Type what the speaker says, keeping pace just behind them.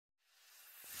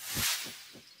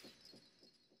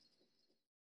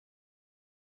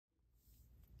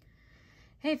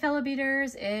Hey fellow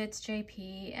beaders, it's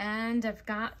JP and I've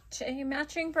got a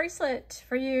matching bracelet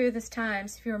for you this time.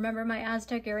 So if you remember my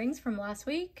Aztec earrings from last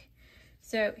week,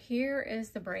 so here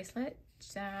is the bracelet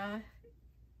to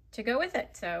go with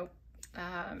it. So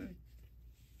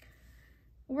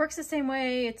works the same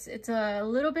way. It's a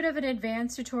little bit of an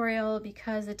advanced tutorial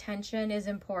because attention is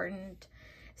important.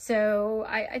 So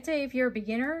I'd say if you're a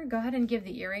beginner, go ahead and give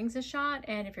the earrings a shot,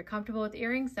 and if you're comfortable with the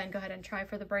earrings, then go ahead and try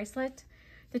for the bracelet.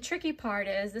 The tricky part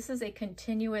is this is a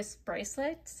continuous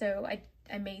bracelet, so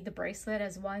I made the bracelet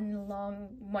as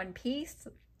one piece.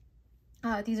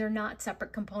 These are not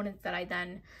separate components that I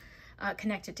then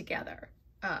connected together.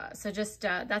 So just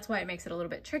that's why it makes it a little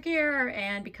bit trickier,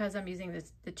 and because I'm using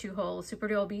the two-hole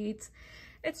superduo beads,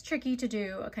 it's tricky to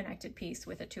do a connected piece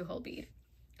with a two-hole bead.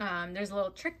 There's a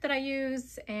little trick that I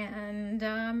use, and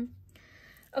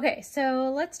okay, so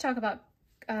let's talk about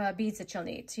beads that you'll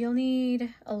need. So you'll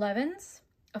need 11s,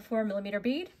 a 4mm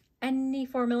bead, any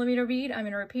 4mm bead. I'm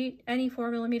going to repeat, any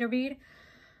 4mm bead.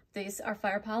 These are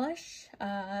fire polish,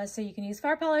 so you can use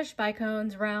fire polish,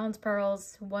 bicones, rounds,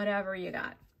 pearls, whatever you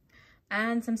got,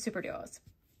 and some superduos.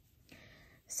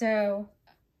 So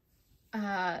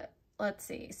let's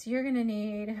see, so you're going to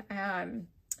need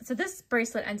so this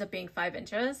bracelet ends up being 5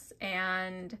 inches,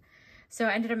 and so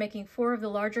I ended up making 4 of the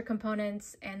larger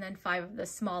components and then 5 of the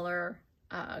smaller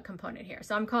component here.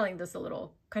 So I'm calling this a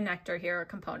little connector here, a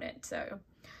component. So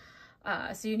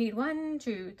so you need 1,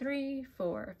 2, 3,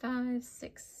 4, 5,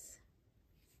 6.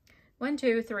 1,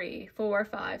 2, 3, 4,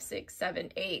 5, 6, 7,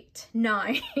 8,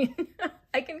 9.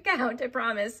 I can count, I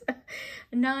promise.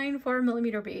 9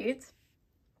 4mm beads.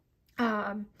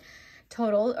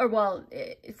 Total, or well,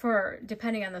 for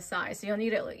depending on the size. So you'll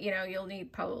need it, you'll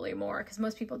need probably more because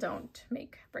most people don't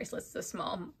make bracelets this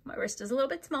small. My wrist is a little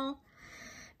bit small.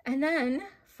 And then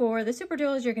for the super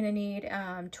duos, you're going to need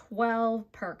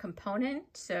 12 per component.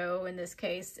 So in this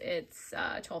case, it's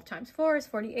 12 times 4 is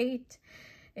 48.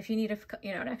 If you need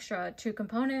an extra 2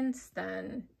 components,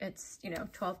 then it's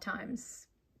 12 times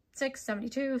 6,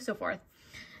 72, so forth.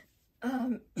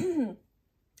 And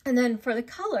then for the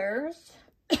colors,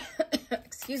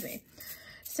 excuse me.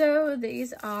 So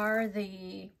these are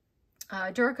the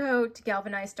Duracoat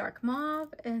Galvanized Dark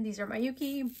Mauve, and these are my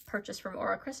Yuki, purchased from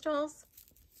Aura Crystals.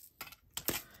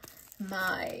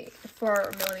 My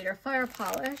 4mm fire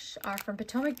polish are from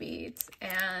Potomac Beads,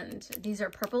 and these are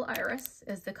Purple Iris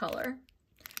is the color.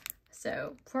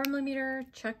 So 4mm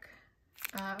check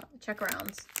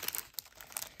rounds.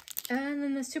 And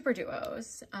then the super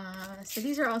duos. So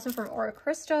these are also from Aura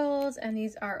Crystals, and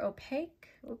these are opaque.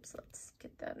 Oops, let's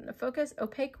get that into focus.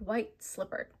 Opaque White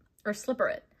Sliperit, or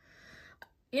Sliperit.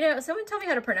 Someone tell me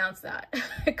how to pronounce that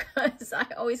because I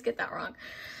always get that wrong.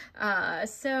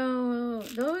 So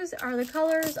those are the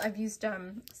colors. I've used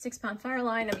 6-pound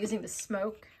fireline. I'm using the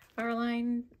smoke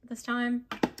fireline this time,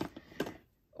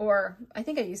 or I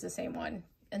think I used the same one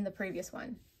in the previous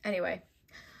one. Anyway,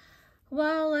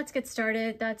 well, let's get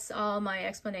started. That's all my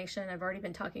explanation. I've already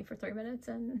been talking for 3 minutes,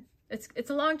 and it's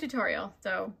a long tutorial,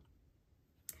 so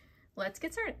let's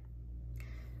get started.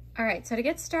 All right, so to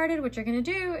get started, what you're going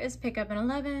to do is pick up an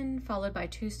 11 followed by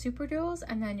 2 super duos,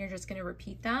 and then you're just going to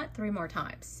repeat that 3 more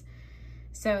times.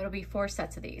 So it'll be 4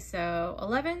 sets of these. So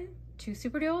 11, 2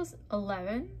 super duos,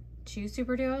 11, 2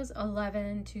 super duos,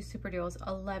 11, 2 super duos,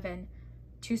 11,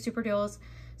 2 super duos.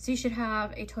 So you should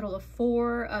have a total of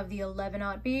 4 of the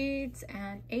 11-aught beads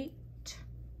and 8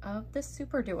 of the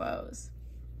super duos.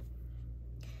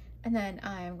 And then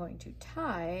I am going to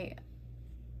tie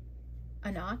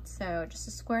a knot, so just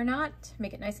a square knot,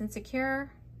 make it nice and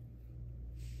secure.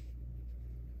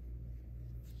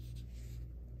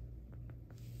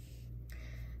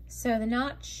 So the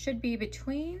knot should be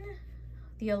between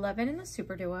the 11 and the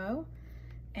super duo.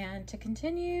 And to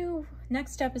continue,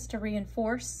 next step is to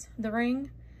reinforce the ring.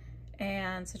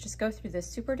 And so just go through the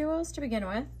super duos to begin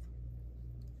with.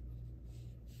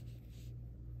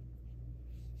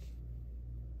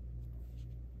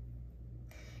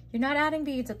 You're not adding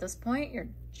beads at this point, you're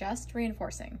just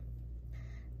reinforcing.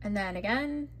 And then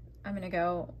again, I'm going to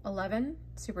go 11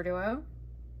 super duo.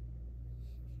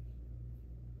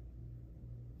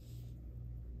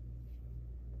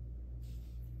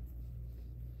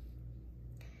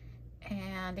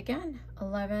 And again,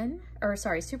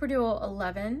 super duo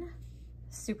 11,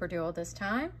 super duo this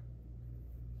time.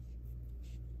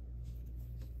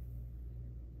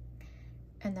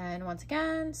 And then once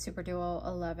again, super duo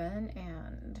 11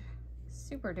 and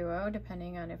super duo,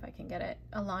 depending on if I can get it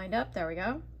aligned up. There we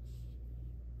go.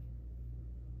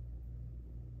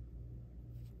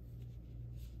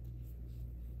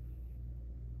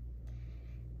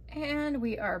 And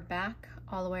we are back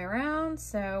all the way around.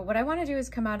 So what I want to do is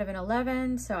come out of an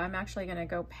 11, so I'm actually going to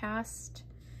go past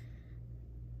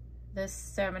this.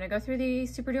 So I'm going to go through the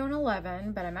superduo in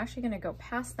 11, but I'm actually going to go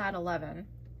past that 11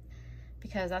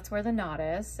 because that's where the knot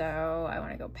is. So I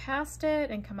want to go past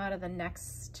it and come out of the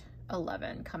next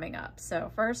 11 coming up.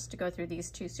 So first to go through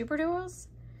these 2 superduos,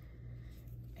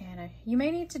 and you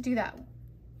may need to do that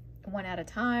one at a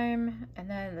time, and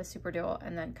then the superduo,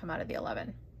 and then come out of the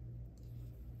 11.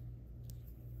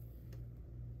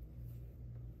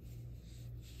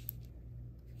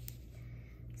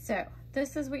 So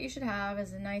this is what you should have,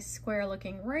 is a nice square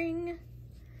looking ring.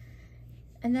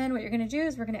 And then what you're going to do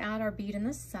is we're going to add our bead in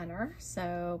the center.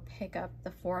 So pick up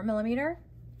the 4mm.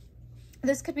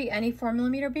 This could be any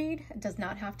 4mm bead. It does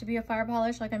not have to be a fire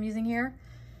polish like I'm using here.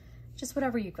 Just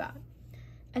whatever you got.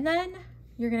 And then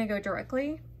you're going to go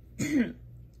directly,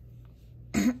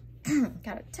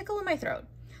 got a tickle in my throat.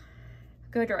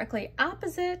 Go directly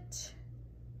opposite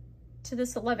to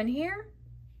this 11 here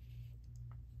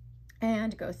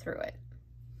and go through it.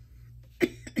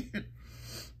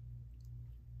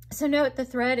 So note the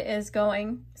thread is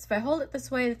going, so if I hold it this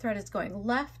way, the thread is going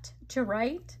left to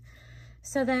right.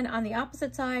 So then on the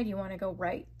opposite side, you want to go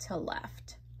right to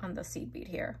left on the seed bead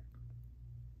here.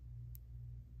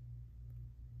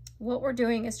 What we're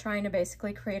doing is trying to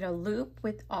basically create a loop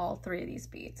with all 3 of these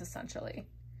beads, essentially.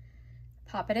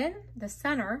 Pop it in the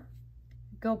center,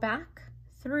 go back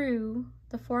through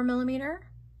the 4mm,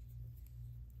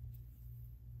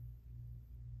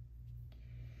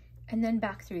 and then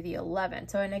back through the 11.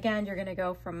 So, and again, you're gonna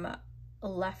go from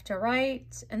left to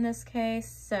right in this case.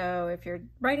 So if you're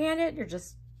right-handed, you're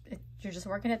just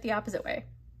working it the opposite way.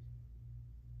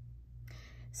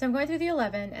 So I'm going through the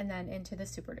 11 and then into the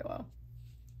superduo.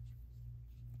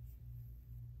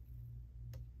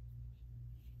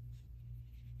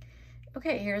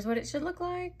 Okay, here's what it should look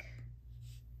like.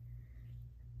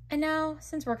 And now,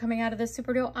 since we're coming out of this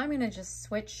superduo, I'm gonna just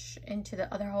switch into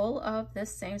the other hole of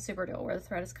this same superduo where the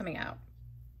thread is coming out.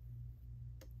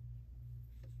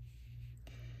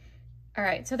 All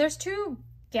right, so there's 2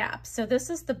 gaps. So this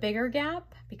is the bigger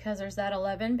gap because there's that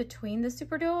 11 between the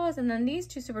superduos, and then these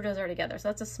 2 superduos are together, so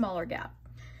that's a smaller gap.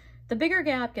 The bigger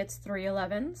gap gets 3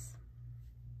 11s.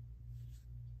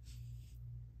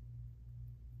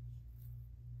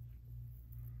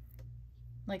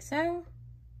 Like so.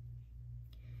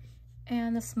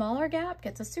 And the smaller gap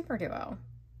gets a superduo.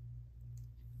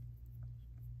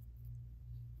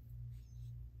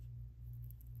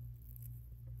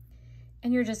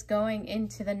 And you're just going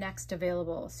into the next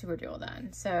available superduo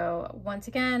then. So once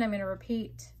again, I'm going to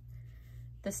repeat.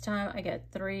 This time I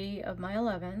get 3 of my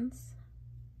 11s.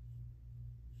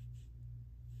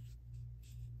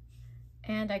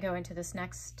 And I go into this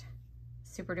next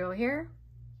superduo here.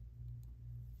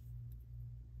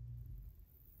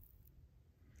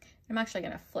 I'm actually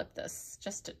going to flip this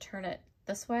just to turn it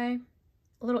this way,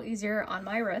 a little easier on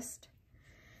my wrist.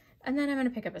 And then I'm going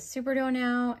to pick up a superduo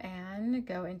now and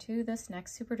go into this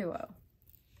next superduo.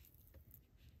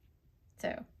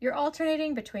 So you're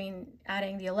alternating between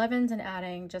adding the 11s and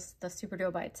adding just the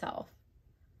superduo by itself.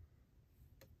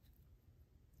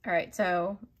 All right,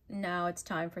 so now it's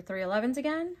time for 3 11s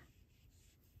again.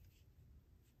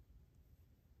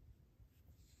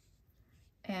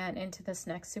 And into this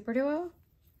next superduo.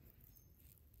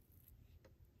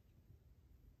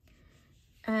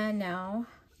 And now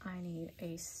I need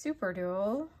a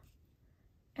superduo,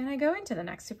 and I go into the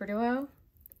next superduo.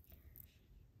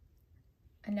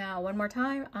 And now one more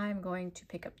time, I'm going to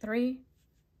pick up 3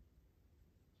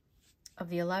 of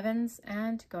the 11s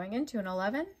and going into an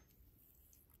 11.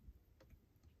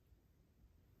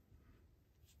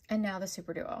 And now the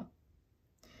superduo.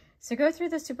 So go through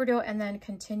the superduo and then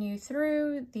continue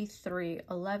through the 3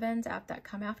 11s that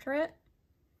come after it.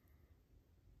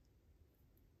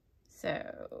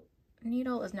 So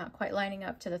needle is not quite lining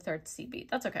up to the 3rd seed bead.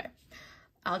 That's okay.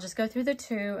 I'll just go through the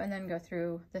 2 and then go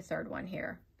through the 3rd one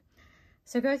here.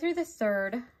 So go through the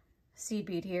 3rd seed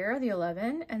bead here, the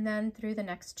 11, and then through the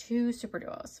next 2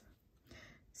 superduos.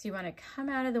 So you want to come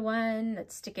out of the one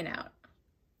that's sticking out.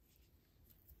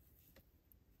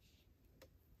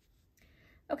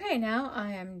 Okay, now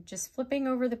I am just flipping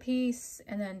over the piece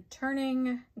and then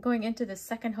turning, going into the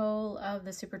 2nd hole of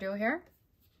the superduo here.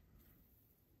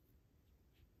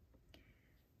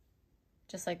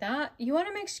 Just like that. You want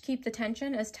to keep the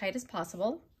tension as tight as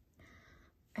possible.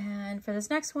 And for this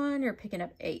next one, you're picking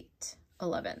up 8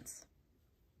 11s.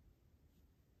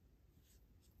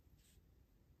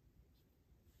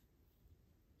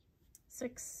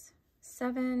 6,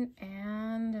 7,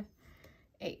 and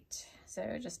 8.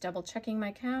 So just double checking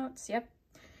my counts. Yep.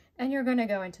 And you're going to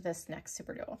go into this next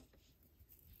superduo.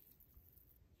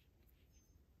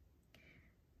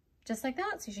 just like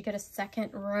that. So you should get a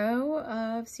second row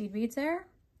of seed beads there.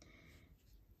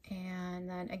 And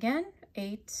then again,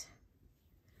 8.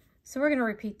 So we're going to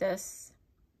repeat this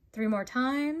 3 more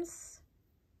times.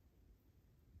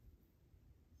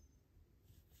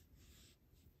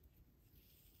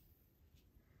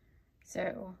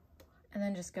 So, and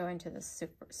then just go into the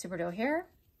superduo here.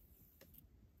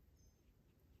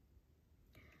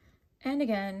 And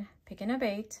again, picking up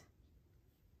 8.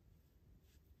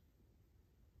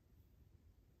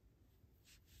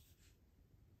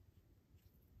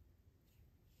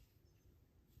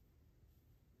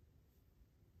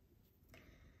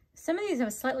 Some of these have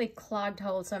a slightly clogged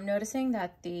hold, so I'm noticing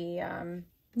that the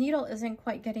needle isn't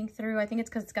quite getting through. I think it's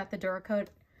because it's got the Duracoat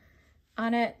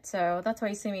on it, so that's why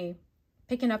you see me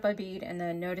picking up a bead and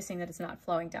then noticing that it's not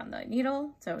flowing down the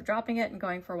needle, so dropping it and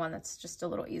going for one that's just a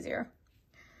little easier.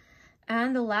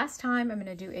 And the last time I'm going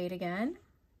to do 8 again.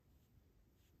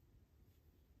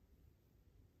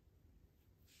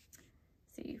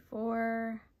 See,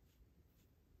 4.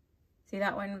 See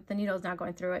that one, the needle's not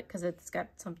going through it because it's got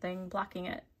something blocking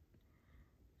it.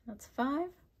 That's 5,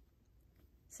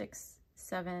 6,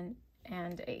 7,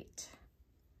 and 8.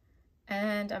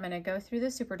 And I'm going to go through the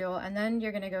superduo, and then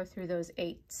you're going to go through those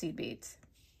 8 seed beads.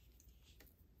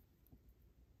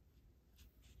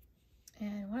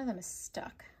 And one of them is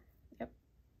stuck. Yep.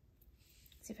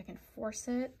 Let's see if I can force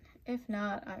it. If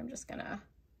not, I'm just going to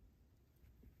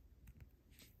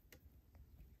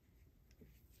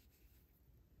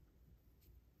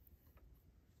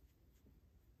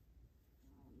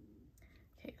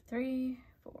okay, 3,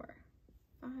 4,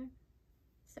 5,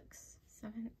 6,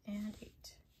 7, and 8.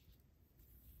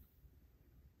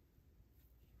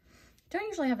 Don't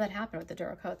usually have that happen with the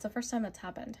Duracoat. It's the first time that's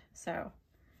happened. So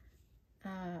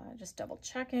just double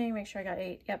checking, make sure I got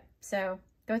 8. Yep. So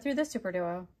go through the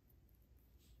superduo.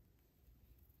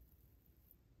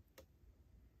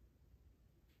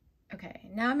 Okay,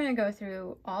 now I'm going to go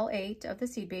through all 8 of the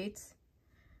seed beads.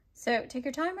 So take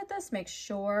your time with this. Make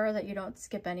sure that you don't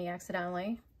skip any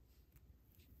accidentally.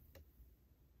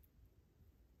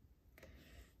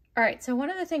 All right, so one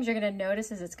of the things you're going to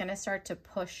notice is it's going to start to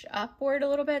push upward a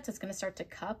little bit. So it's going to start to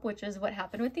cup, which is what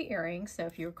happened with the earrings. So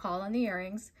if you recall on the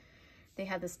earrings, they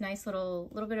had this nice little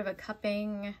bit of a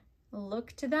cupping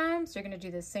look to them. So you're going to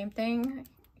do the same thing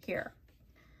here.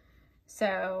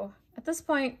 So at this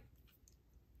point,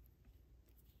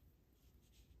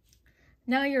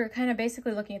 now you're kind of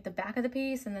basically looking at the back of the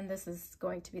piece, and then this is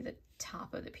going to be the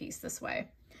top of the piece this way.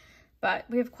 But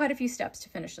we have quite a few steps to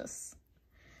finish this.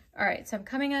 All right, so I'm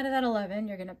coming out of that 11.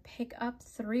 You're going to pick up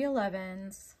 3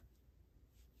 11s,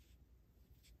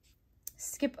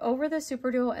 skip over the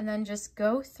superduo, and then just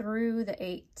go through the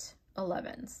 8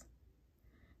 11s.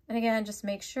 And again, just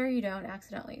make sure you don't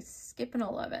accidentally skip an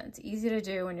 11. It's easy to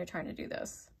do when you're trying to do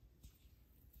this.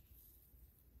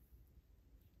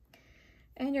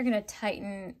 And you're going to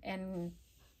tighten and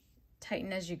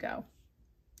tighten as you go.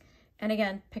 And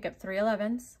again, pick up 3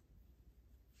 11s.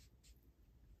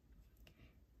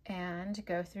 And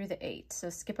go through the 8. So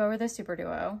skip over the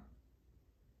superduo.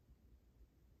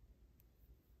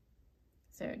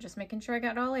 So just making sure I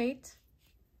got all 8.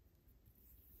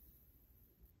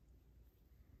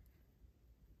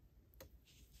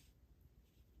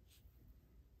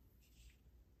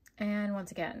 And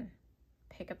once again,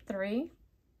 pick up 3.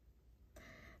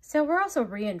 So we're also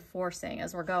reinforcing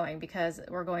as we're going because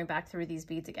we're going back through these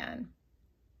beads again.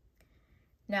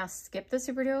 Now skip the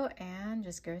superduo and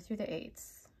just go through the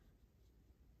 8s.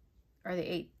 Or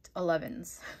the 8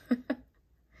 11s.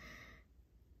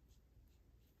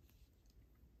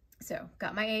 So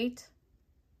got my 8,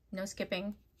 no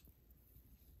skipping.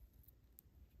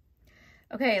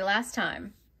 Okay, last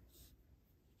time.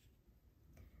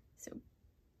 So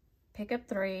pick up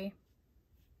 3.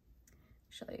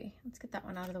 Actually, let's get that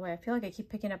one out of the way. I feel like I keep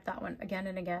picking up that one again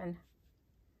and again.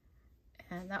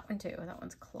 And that one too. That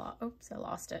one's claw. Oops, I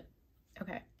lost it.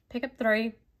 Okay, pick up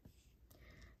 3.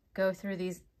 Go through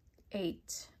these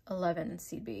 8 11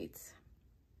 seed beads.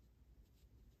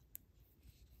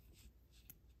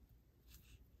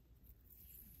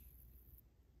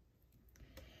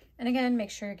 And again, make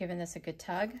sure you're giving this a good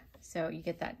tug so you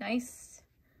get that nice,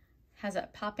 has a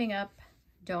popping up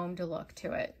domed look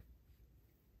to it.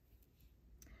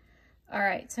 All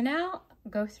right, so now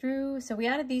go through, so we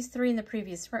added these 3 in the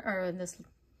previous, or in this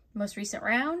most recent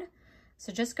round.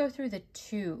 So just go through the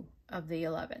 2 of the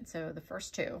 11, so the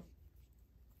first 2.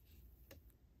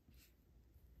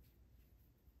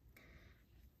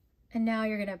 And now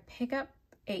you're going to pick up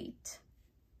 8.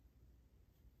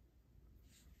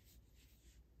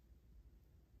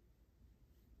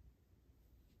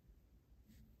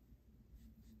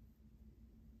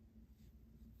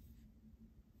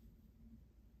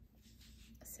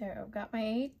 So I've got my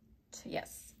 8,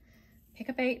 yes.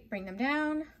 Pick up 8, bring them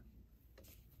down,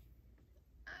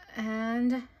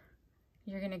 and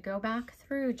you're gonna go back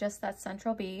through just that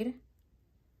central bead,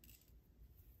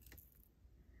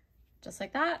 just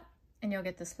like that, and you'll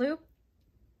get this loop.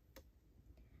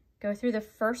 Go through the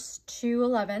first 2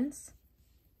 11s,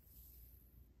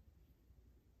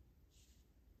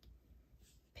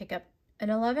 pick up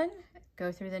an 11,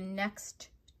 go through the next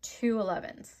 2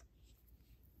 11s.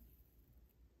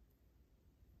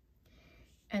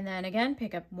 And then again,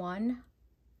 pick up 1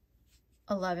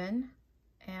 11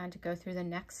 and go through the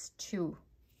next 2.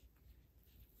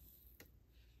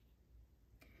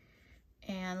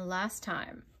 And last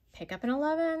time, pick up an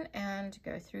 11 and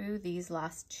go through these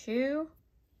last 2.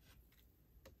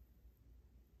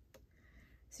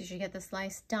 So you should get this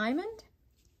nice diamond.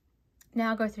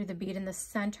 Now go through the bead in the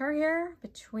center here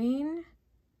between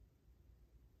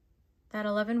that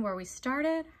 11 where we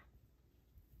started.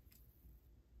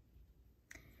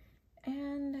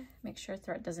 And make sure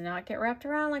thread does not get wrapped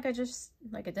around like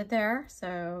it did there.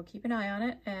 So keep an eye on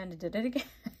it, and I did it again.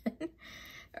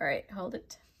 All right, hold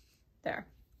it there.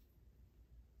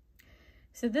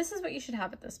 So this is what you should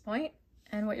have at this point.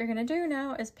 And what you're gonna do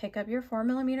now is pick up your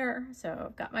 4mm. So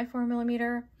I've got my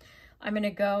 4mm. I'm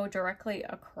gonna go directly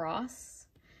across.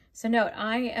 So note,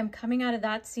 I am coming out of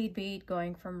that seed bead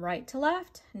going from right to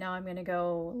left. Now I'm gonna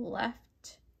go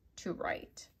left to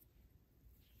right.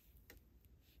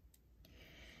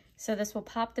 So this will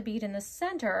pop the bead in the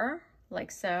center, like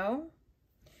so.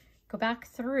 Go back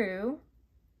through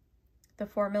the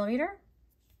 4mm.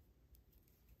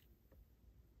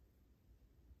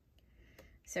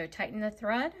 So tighten the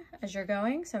thread as you're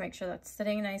going. So make sure that's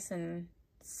sitting nice and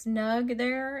snug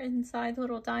there inside the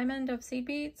little diamond of seed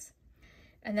beads.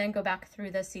 And then go back through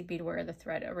the seed bead where the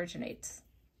thread originates.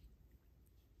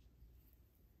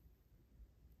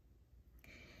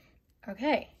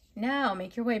 Okay, now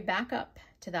make your way back up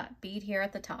to that bead here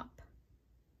at the top.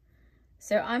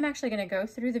 So I'm actually going to go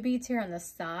through the beads here on the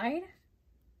side.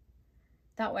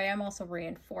 That way I'm also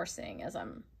reinforcing as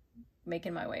I'm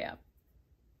making my way up.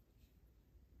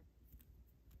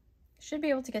 Should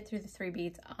be able to get through the 3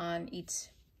 beads on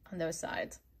those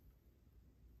sides.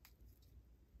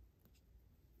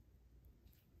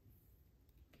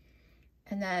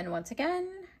 And then once again,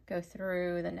 go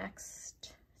through the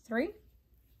next 3.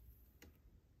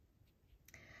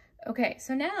 Okay,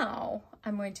 so now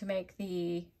I'm going to make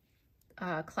the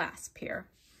clasp here,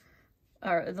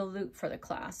 or the loop for the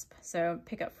clasp. So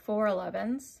pick up 4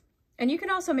 11s, and you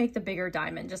can also make the bigger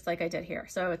diamond just like I did here.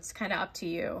 So it's kind of up to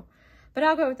you, but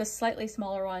I'll go with the slightly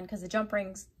smaller one because the jump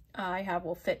rings I have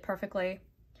will fit perfectly.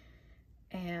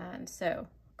 And so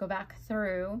go back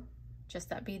through just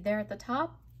that bead there at the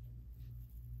top.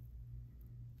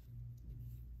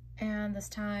 And this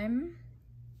time,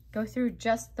 go through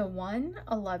just the 1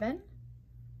 11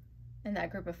 in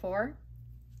that group of 4.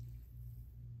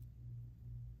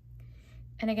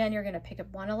 And again, you're going to pick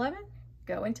up 1 11,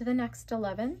 go into the next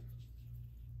 11.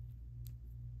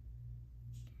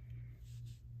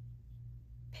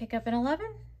 Pick up an 11,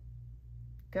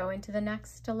 go into the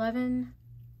next 11.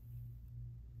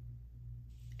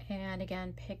 And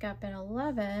again, pick up an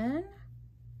 11,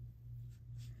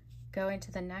 go into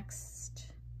the next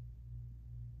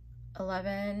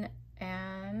 11,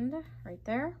 and right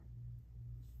there.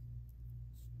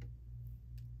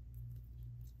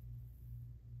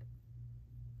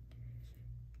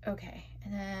 Okay,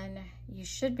 and then you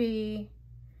should be,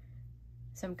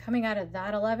 so I'm coming out of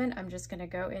that 11, I'm just gonna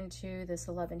go into this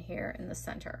 11 here in the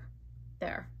center,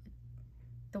 there.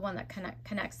 The one that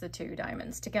connects the 2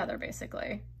 diamonds together,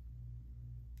 basically.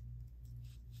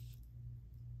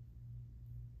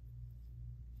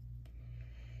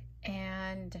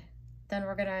 And then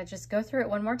we're gonna just go through it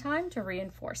one more time to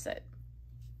reinforce it.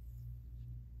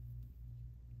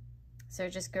 So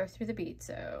just go through the bead.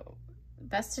 So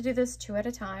best to do this 2 at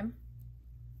a time.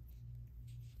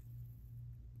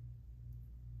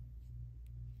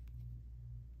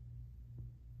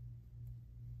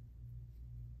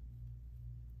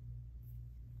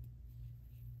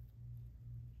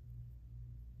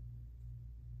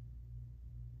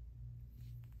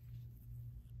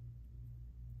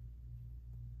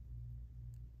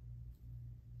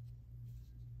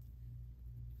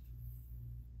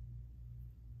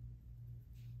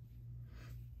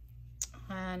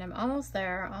 And I'm almost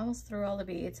there, almost through all the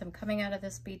beads. I'm coming out of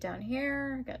this bead down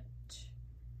here, get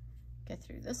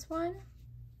through this one.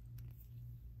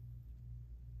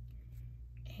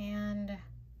 And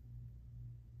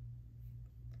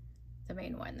the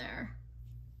main one there.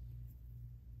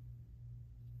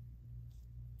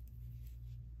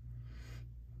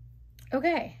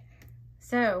 Okay,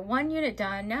 so one unit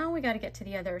done. Now we got to get to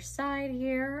the other side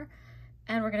here,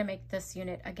 and we're going to make this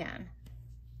unit again.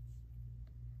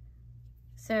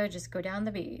 So just go down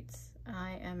the beads.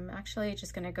 I am actually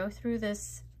just going to go through the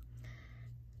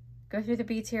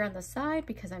beads here on the side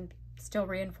because I'm still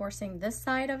reinforcing this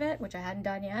side of it, which I hadn't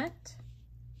done yet.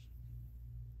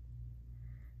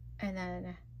 And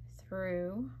then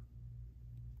through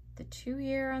the 2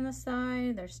 here on the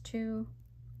side, there's 2.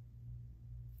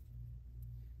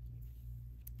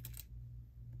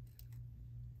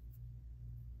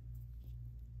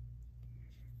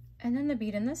 And then the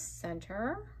bead in the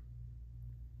center.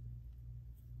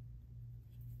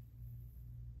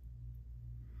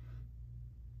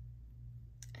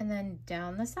 And then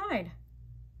down the side.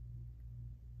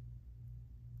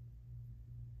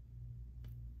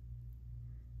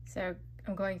 So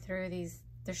I'm going through these,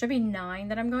 there should be 9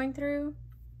 that I'm going through.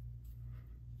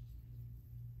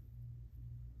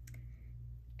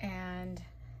 And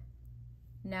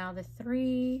now the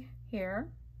 3 here.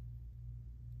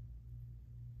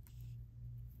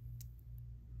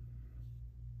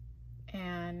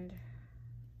 And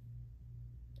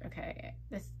okay,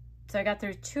 so I got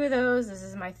through 2 of those. This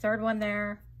is my 3rd one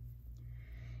there.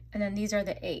 And then these are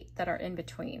the 8 that are in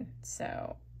between.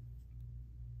 So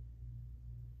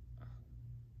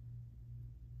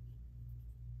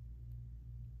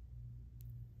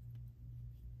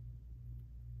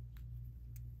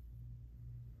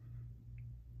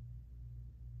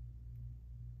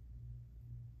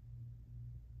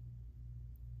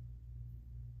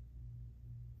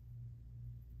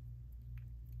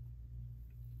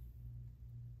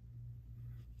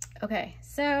okay,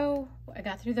 so I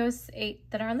got through those 8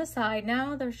 that are on the side.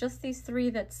 Now there's just these 3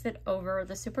 that sit over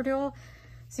the superduo.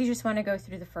 So you just want to go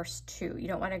through the first 2. You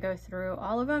don't want to go through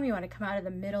all of them. You want to come out of the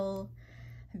middle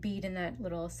bead in that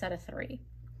little set of 3.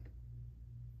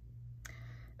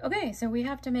 Okay, so we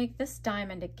have to make this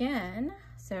diamond again.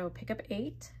 So pick up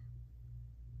 8.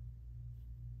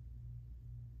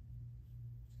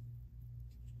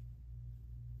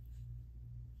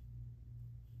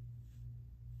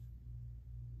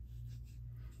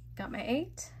 Got my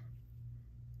 8,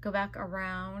 go back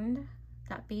around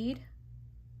that bead,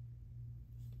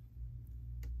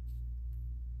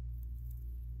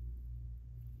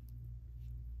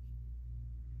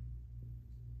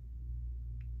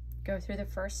 go through the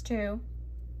first 2,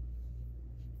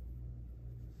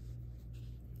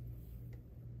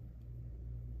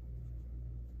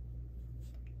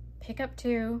 pick up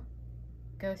 2,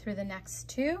 go through the next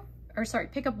 2, or sorry,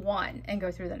 pick up 1 and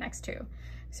go through the next 2.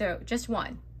 So just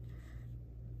 1.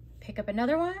 Pick up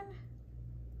another one,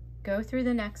 go through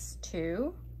the next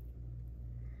 2,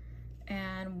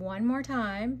 and one more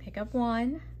time, pick up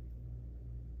 1,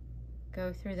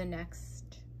 go through the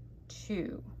next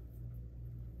 2.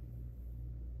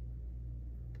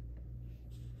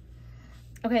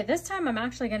 Okay, this time I'm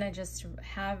actually gonna just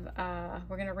have,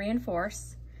 we're gonna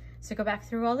reinforce. So go back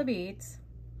through all the beads.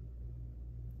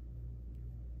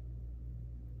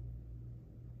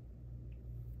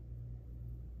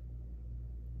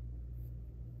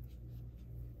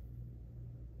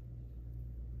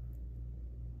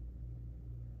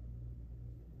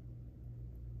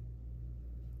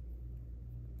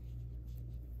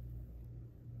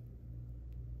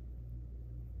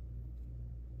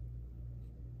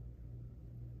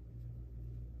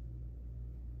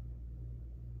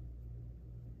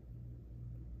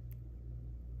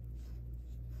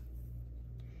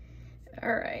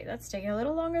 All right, that's taking a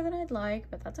little longer than I'd like,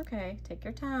 but that's okay. Take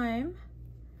your time.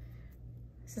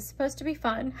 This is supposed to be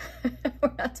fun.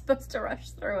 We're not supposed to rush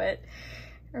through it.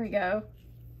 Here we go.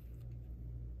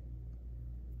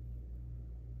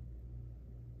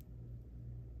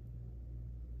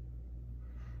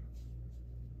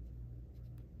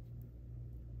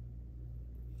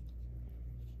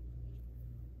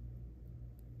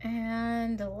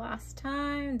 And the last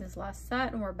time, this last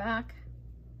set, and we're back.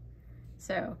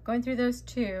 So going through those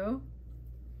 2,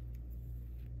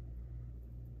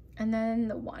 and then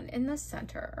the 1 in the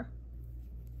center.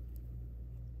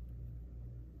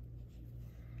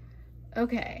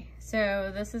 Okay,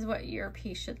 so this is what your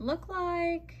piece should look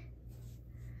like.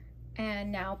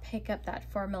 And now pick up that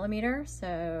 4mm,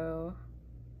 so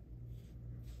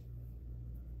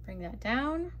bring that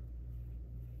down.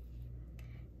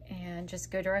 And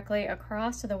just go directly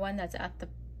across to the one that's at the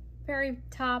very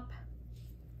top.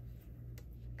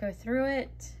 Go through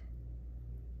it,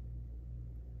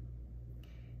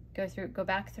 go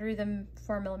back through the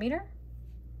 4mm,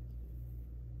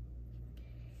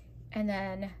 and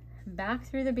then back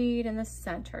through the bead in the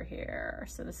center here.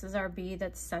 So this is our bead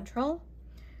that's central.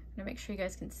 I'm gonna make sure you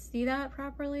guys can see that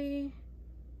properly.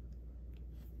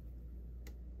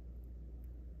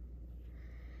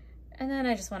 And then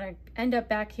I just want to end up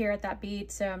back here at that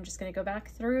bead, so I'm just going to go back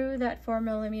through that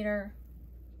 4mm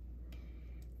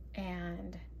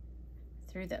and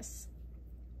through this.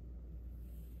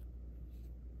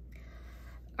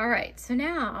 All right, so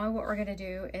now what we're going to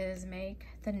do is make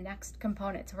the next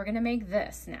component. So we're going to make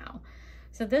this now.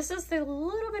 So this is the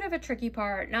little bit of a tricky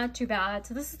part, not too bad.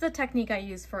 So this is the technique I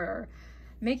use for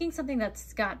making something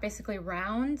that's got basically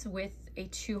rounds with a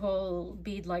 2-hole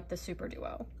bead like the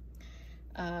superduo.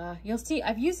 You'll see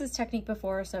I've used this technique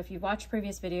before, so if you've watched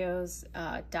previous videos,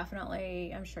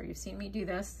 definitely, I'm sure you've seen me do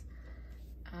this.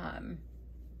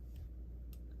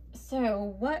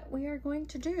 So what we are going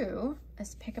to do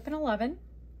is pick up an 11.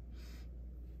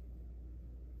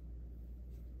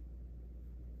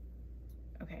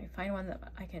 Okay, find one that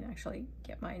I can actually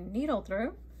get my needle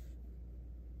through.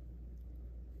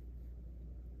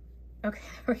 Okay,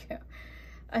 there we go.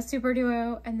 A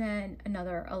superduo and then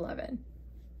another 11.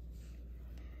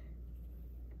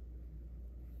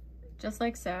 Just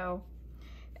like so.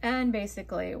 And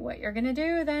basically what you're gonna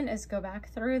do then is go back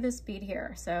through this bead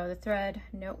here. So the thread,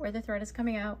 note where the thread is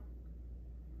coming out.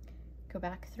 Go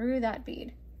back through that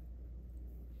bead.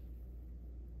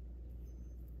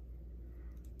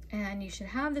 And you should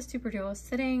have the superduo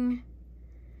sitting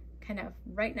kind of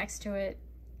right next to it,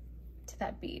 to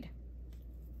that bead.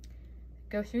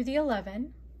 Go through the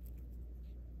 11.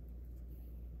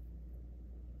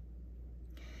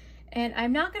 And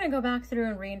I'm not going to go back through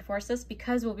and reinforce this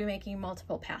because we'll be making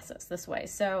multiple passes this way.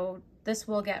 So this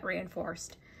will get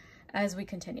reinforced as we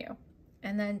continue.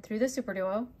 And then through the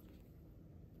superduo.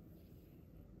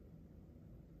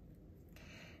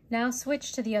 Now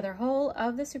switch to the other hole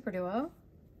of the superduo.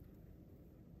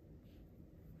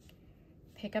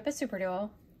 Pick up a superduo,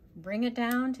 bring it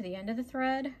down to the end of the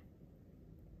thread.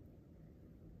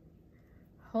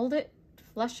 Hold it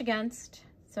flush against,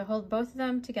 so hold both of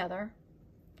them together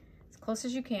as close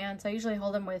as you can. So I usually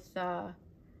hold them with my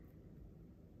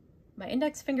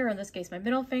index finger, in this case my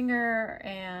middle finger,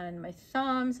 and my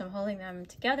thumb. So I'm holding them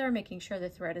together, making sure the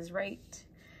thread is right.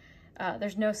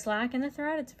 There's no slack in the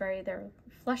thread, they're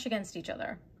flush against each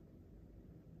other.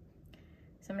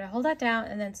 So I'm going to hold that down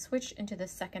and then switch into the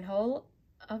second hole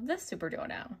of this superduo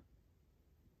now.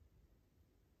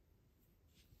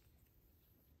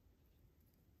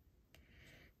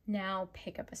 Now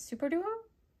pick up a superduo,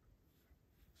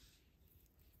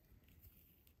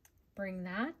 bring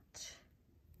that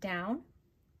down,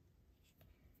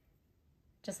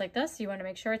 just like this. You want to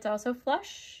make sure it's also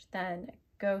flush, then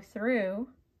go through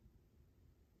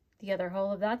the other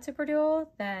hole of that superduo,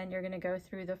 then you're going to go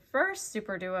through the first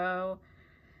superduo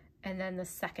and then the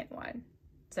second one.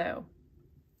 So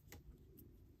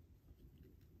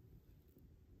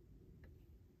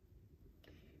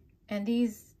and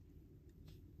these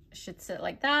should sit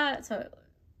like that. So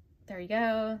there you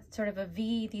go, sort of a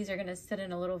V. These are going to sit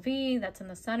in a little V that's in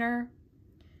the center.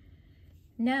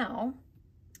 Now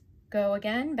go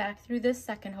again back through this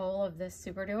second hole of this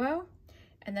superduo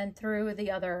and then through the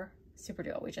other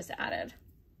superduo we just added.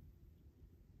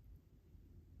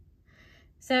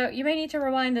 So you may need to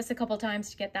rewind this a couple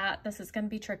times to get that. This is going to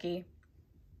be tricky.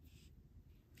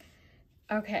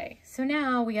 Okay, so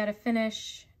now we got to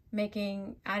finish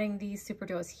adding these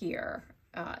superduos here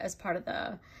as part of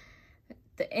the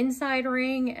inside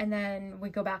ring, and then we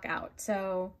go back out.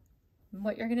 So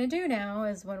what you're going to do now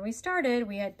is, when we started,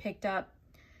 we had picked up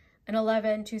an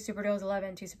 11, 2 superduos,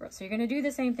 11, 2 superduos. So you're going to do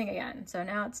the same thing again. So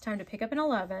now it's time to pick up an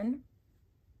 11,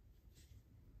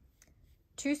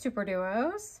 2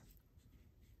 superduos,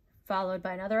 followed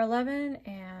by another 11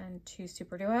 and 2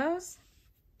 superduos,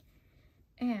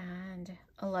 and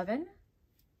 11,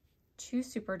 2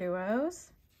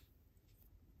 superduos.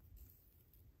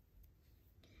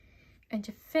 And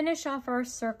to finish off our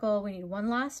circle, we need one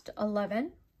last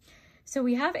 11. So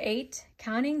we have 8,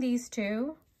 counting these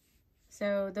 2.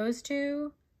 So those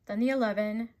 2, then the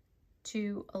 11,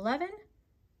 2, 11,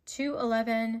 2,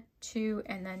 11, 2,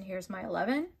 and then here's my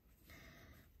 11.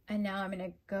 And now I'm going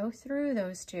to go through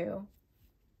those 2.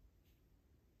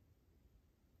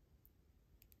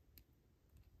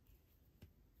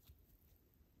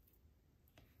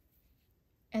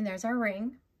 And there's our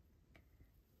ring.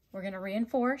 We're going to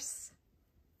reinforce.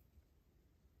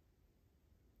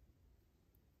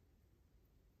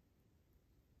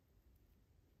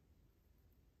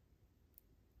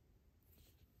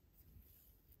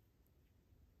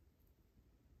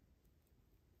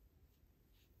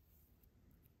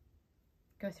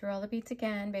 Go through all the beads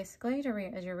again, basically,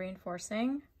 as you're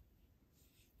reinforcing.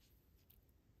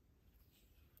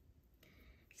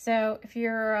 So if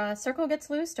your circle gets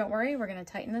loose, don't worry, we're going to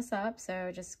tighten this up.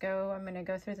 So just go, I'm going to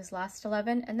go through this last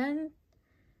 11 and then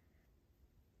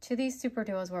to these super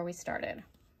duos where we started.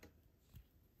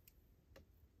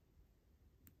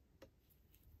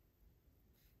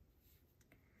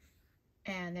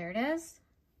 And there it is.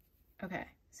 Okay,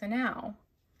 so now,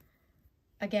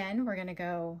 again, we're gonna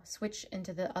go switch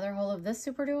into the other hole of this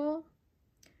super duo,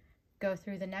 go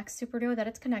through the next super duo that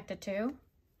it's connected to,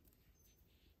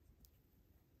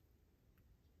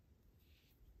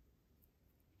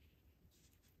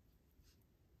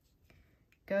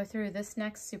 go through this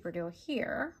next super duo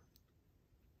here.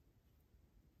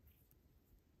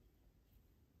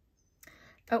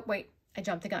 Oh, wait, I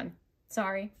jumped the gun.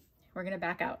 Sorry, we're gonna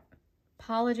back out.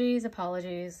 Apologies,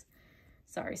 apologies.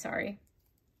 Sorry.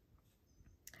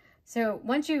 So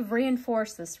once you've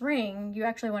reinforced this ring, you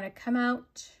actually want to come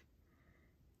out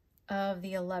of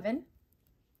the 11,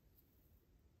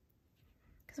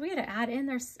 because we had to add in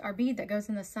our bead that goes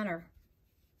in the center.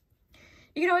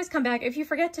 You can always come back. If you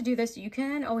forget to do this, you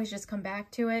can always just come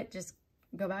back to it. Just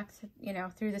go back,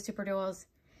 through the super duos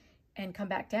and come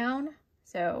back down.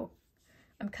 So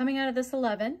I'm coming out of this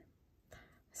 11.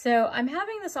 So I'm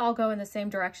having this all go in the same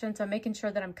direction. So I'm making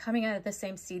sure that I'm coming out of the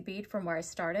same seed bead from where I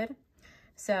started.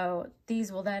 So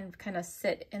these will then kind of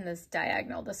sit in this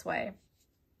diagonal this way.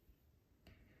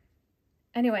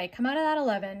 Anyway, come out of that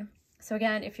 11. So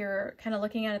again, if you're kind of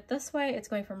looking at it this way, it's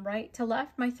going from right to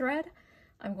left, my thread.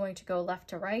 I'm going to go left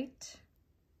to right.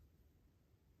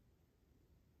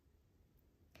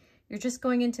 You're just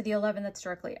going into the 11 that's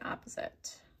directly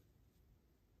opposite.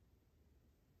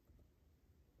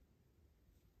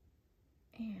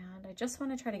 And I just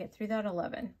want to try to get through that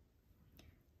 11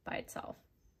 by itself.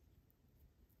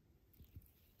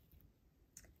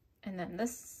 And then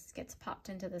this gets popped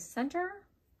into the center.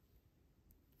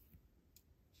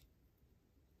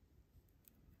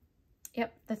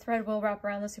 Yep, the thread will wrap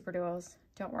around the super duos,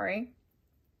 don't worry.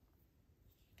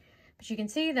 But you can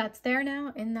see that's there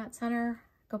now in that center.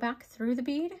 Go back through the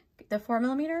bead, the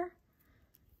 4mm.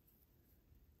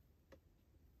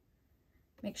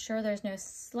 Make sure there's no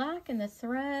slack in the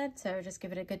thread, so just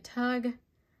give it a good tug.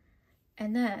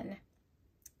 And then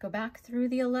go back through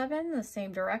the 11, the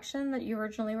same direction that you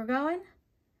originally were going,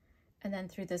 and then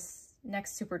through this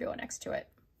next super duo next to it.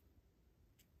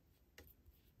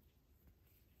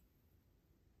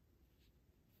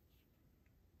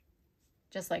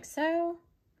 Just like so.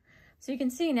 So you can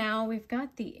see now we've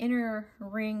got the inner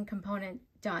ring component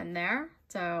done there.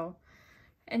 So,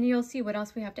 and you'll see what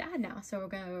else we have to add now. So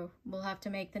we'll have to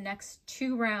make the next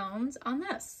 2 rounds on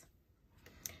this.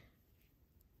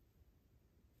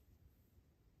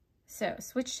 So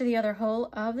switch to the other hole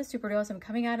of the super duo. So I'm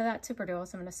coming out of that super duo,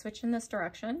 so I'm going to switch in this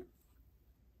direction.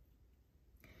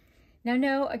 Now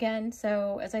know again,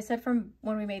 so as I said from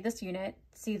when we made this unit,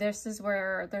 see this is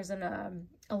where there's an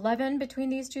 11 between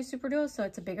these 2 super duos, so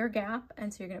it's a bigger gap,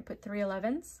 and so you're going to put 3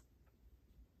 11s.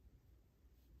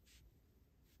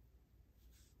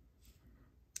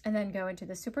 And then go into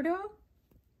the super duo.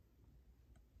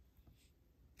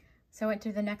 So I went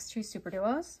through the next 2 super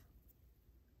duos.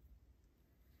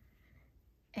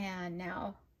 And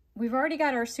now we've already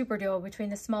got our super duo between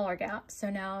the smaller gaps, so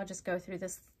now I'll just go through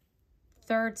this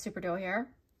 3rd super duo here.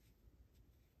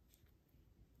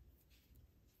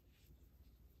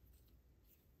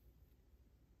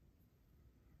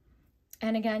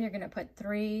 And again, you're going to put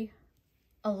 3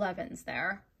 11s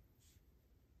there.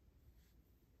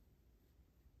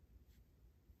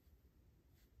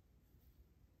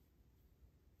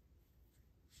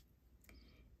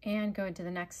 And go into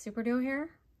the next super duo here.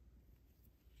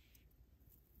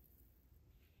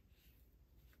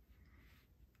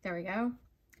 There we go.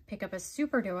 Pick up a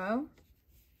super duo.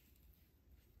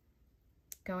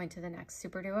 Go into the next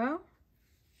super duo.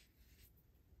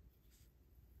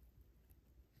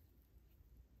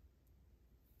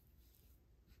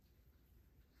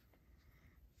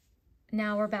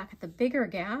 Now we're back at the bigger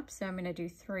gap, so I'm going to do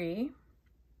 3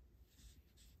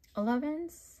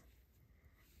 11s,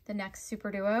 the next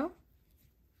super duo,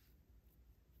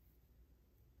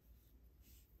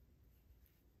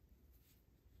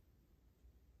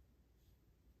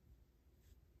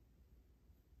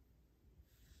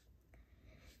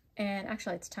 and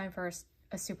actually it's time for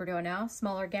a super duo now,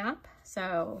 smaller gap,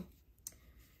 so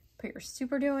put your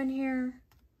super duo in here.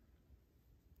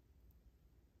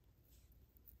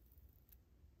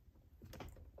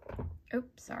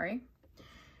 Oops, sorry.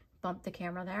 Bumped the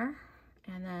camera there.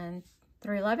 And then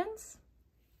 3 11s.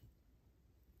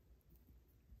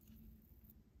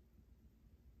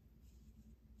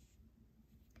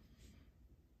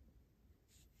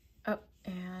 Oh,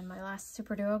 and my last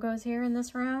super duo goes here in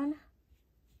this round.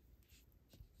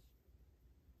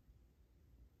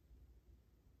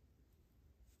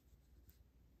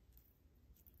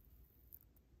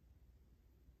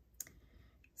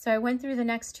 So I went through the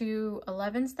next two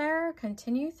 11s there,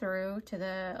 continue through to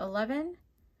the 11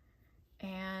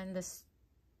 and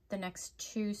the next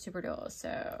two superduos.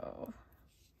 So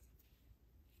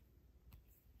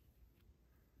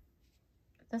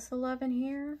this 11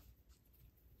 here,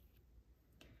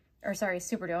 or sorry,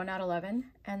 superduo, not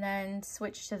 11, and then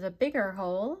switch to the bigger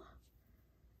hole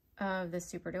of the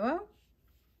superduo.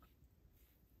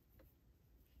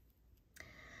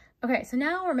 Okay, so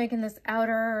now we're making this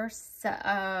outer set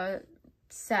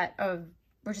of,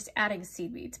 we're just adding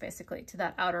seed beads basically to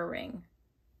that outer ring.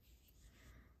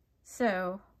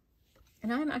 So,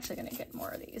 and I'm actually gonna get more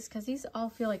of these because these all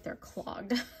feel like they're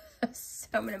clogged. So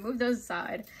I'm gonna move those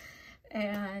aside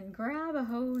and grab a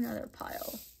whole nother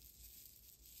pile.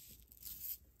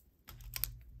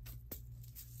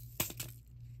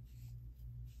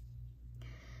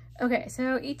 Okay,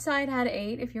 so each side had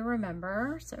 8 if you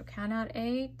remember, so count out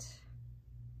 8.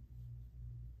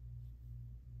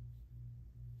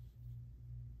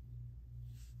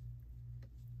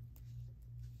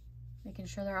 Making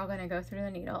sure they're all going to go through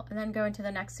the needle and then go into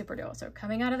the next superduo. So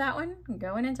coming out of that one and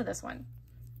going into this one.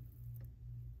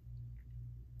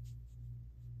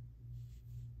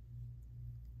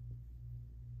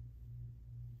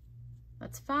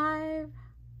 That's 5,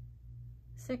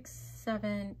 6,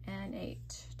 7, and 8.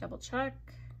 Double check.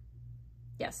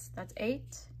 Yes, that's 8.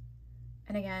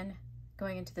 And again,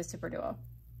 going into the superduo.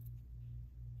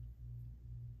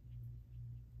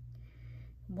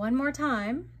 One more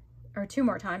time, or 2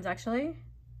 more times actually.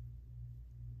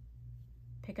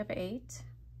 Pick up 8.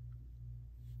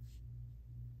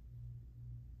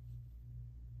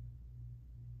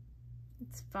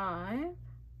 It's 5,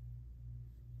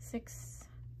 6,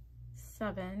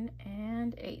 7,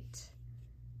 and 8.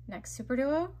 Next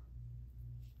superduo.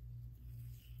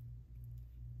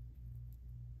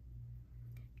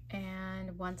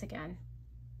 And once again,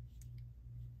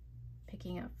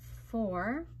 picking up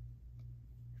 4,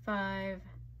 5,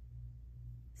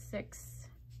 6.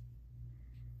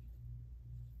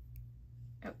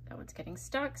 Oh, that one's getting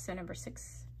stuck, so number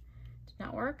 6 did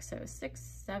not work. So 6,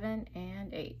 7,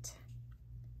 and 8.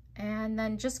 And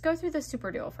then just go through the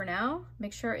superduo for now.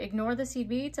 Make sure, ignore the seed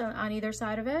beads on either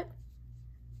side of it.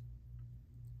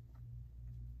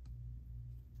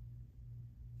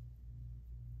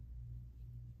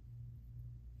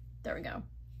 There we go.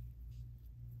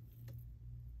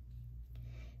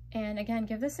 And again,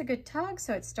 give this a good tug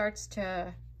so it starts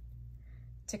to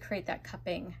create that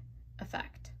cupping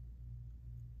effect.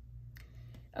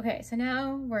 Okay, so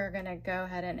now we're gonna go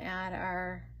ahead and add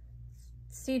our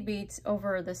seed beads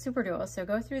over the superduo. So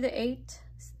go through the 8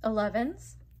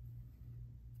 11s.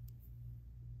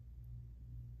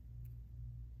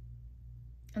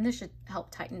 And this should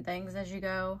help tighten things as you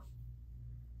go.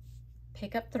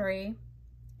 Pick up 3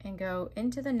 and go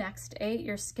into the next 8.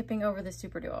 You're skipping over the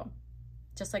superduo,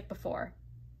 just like before.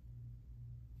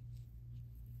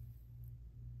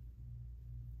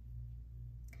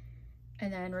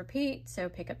 And then repeat, so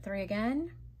pick up 3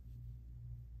 again.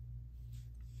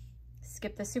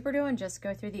 Skip the superduo and just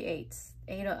go through the 8s,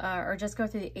 or just go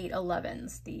through the 8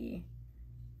 11s.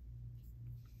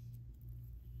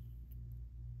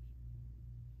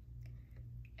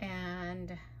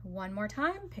 And one more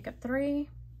time, pick up 3.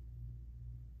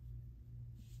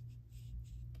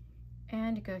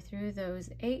 And go through those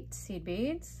 8 seed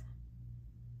beads.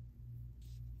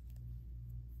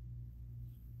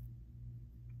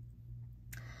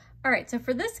 All right, so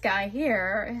for this guy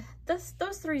here, those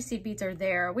 3 seed beads are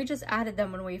there. We just added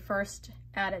them when we first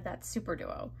added that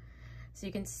superduo. So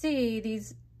you can see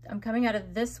these, I'm coming out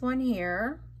of this one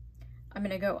here. I'm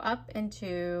gonna go up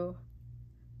into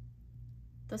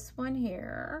this one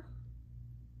here.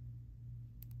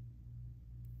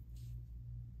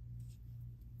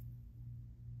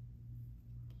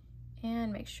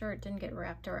 And make sure it didn't get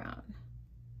wrapped around.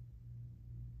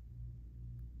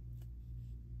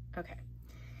 Okay.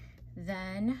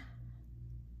 Then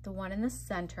the one in the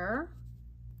center.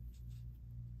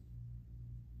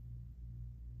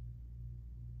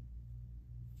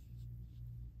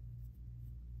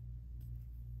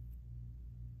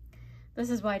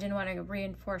 This is why I didn't want to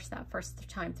reinforce that first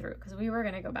time through, because we were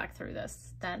going to go back through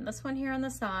this. Then this one here on the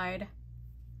side.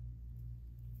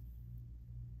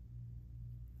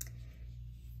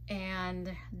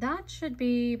 And that should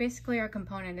be basically our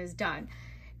component is done.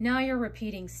 Now you're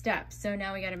repeating steps. So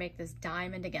now we got to make this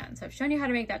diamond again. So I've shown you how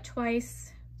to make that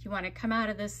twice. You want to come out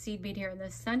of this seed bead here in the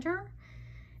center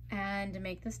and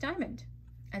make this diamond.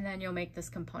 And then you'll make this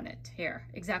component here,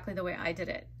 exactly the way I did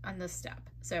it on this step.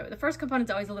 So the first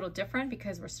component's always a little different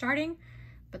because we're starting,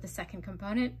 but the second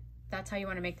component, that's how you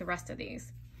want to make the rest of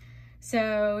these.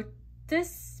 So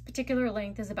this particular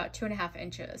length is about 2.5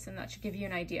 inches, and that should give you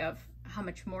an idea of how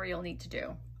much more you'll need to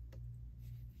do.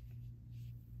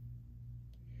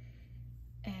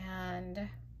 And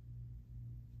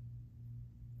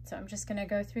so I'm just gonna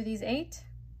go through these 8.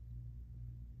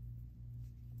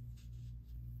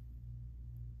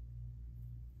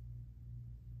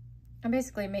 I'm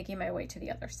basically making my way to the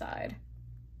other side.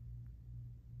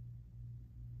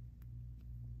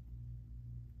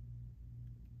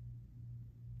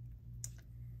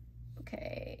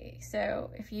 Okay, so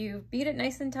if you beat it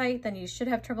nice and tight, then you should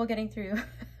have trouble getting through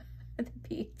the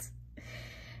beads.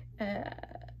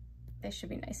 They should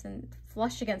be nice and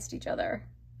flush against each other.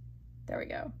 There we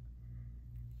go.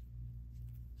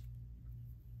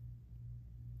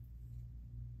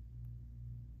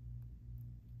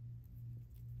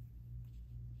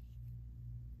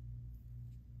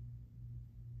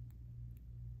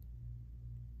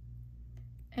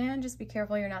 And just be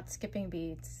careful you're not skipping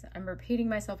beads. I'm repeating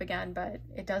myself again, but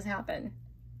it does happen.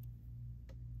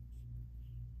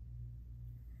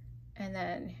 And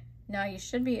then now you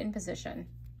should be in position.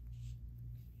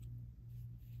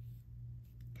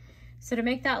 So to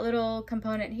make that little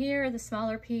component here, the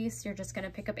smaller piece, you're just gonna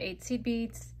pick up 8 seed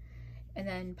beads and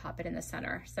then pop it in the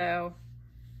center. So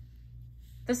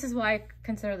this is why I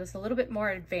consider this a little bit more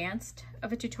advanced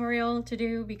of a tutorial to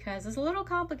do, because it's a little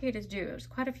complicated to do. There's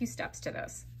quite a few steps to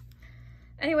this.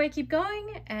 Anyway, keep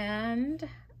going, and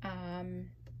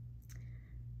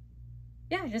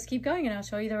yeah, just keep going, and I'll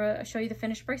show you the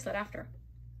finished bracelet after.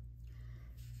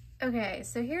 Okay,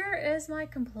 so here is my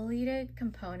completed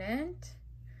component.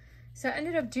 So I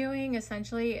ended up doing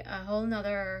essentially a whole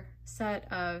nother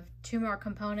set of 2 more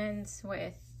components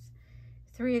with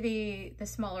 3 of the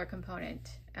smaller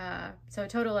component. So a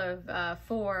total of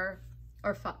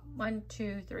 1,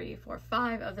 2, 3, 4,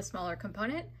 5 of the smaller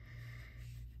component.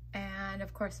 And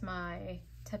of course my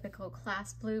typical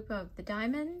clasp loop of the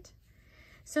diamond.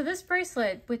 So this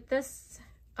bracelet with this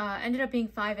ended up being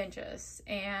 5 inches.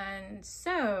 And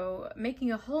so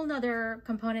making a whole nother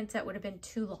component set would have been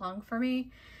too long for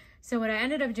me. So what I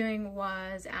ended up doing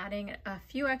was adding a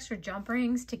few extra jump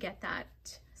rings to get that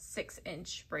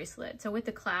 6-inch bracelet. So with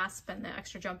the clasp and the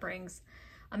extra jump rings,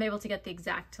 I'm able to get the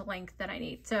exact length that I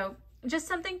need. So just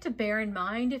something to bear in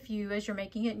mind if you, as you're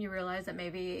making it and you realize that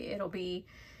maybe it'll be,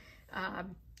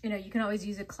 you know, you can always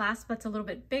use a clasp that's a little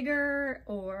bit bigger,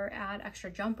 or add extra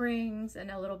jump rings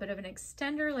and a little bit of an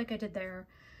extender like I did there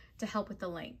to help with the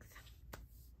length.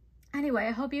 Anyway,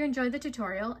 I hope you enjoyed the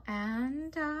tutorial,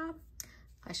 and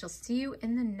I shall see you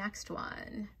in the next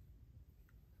one.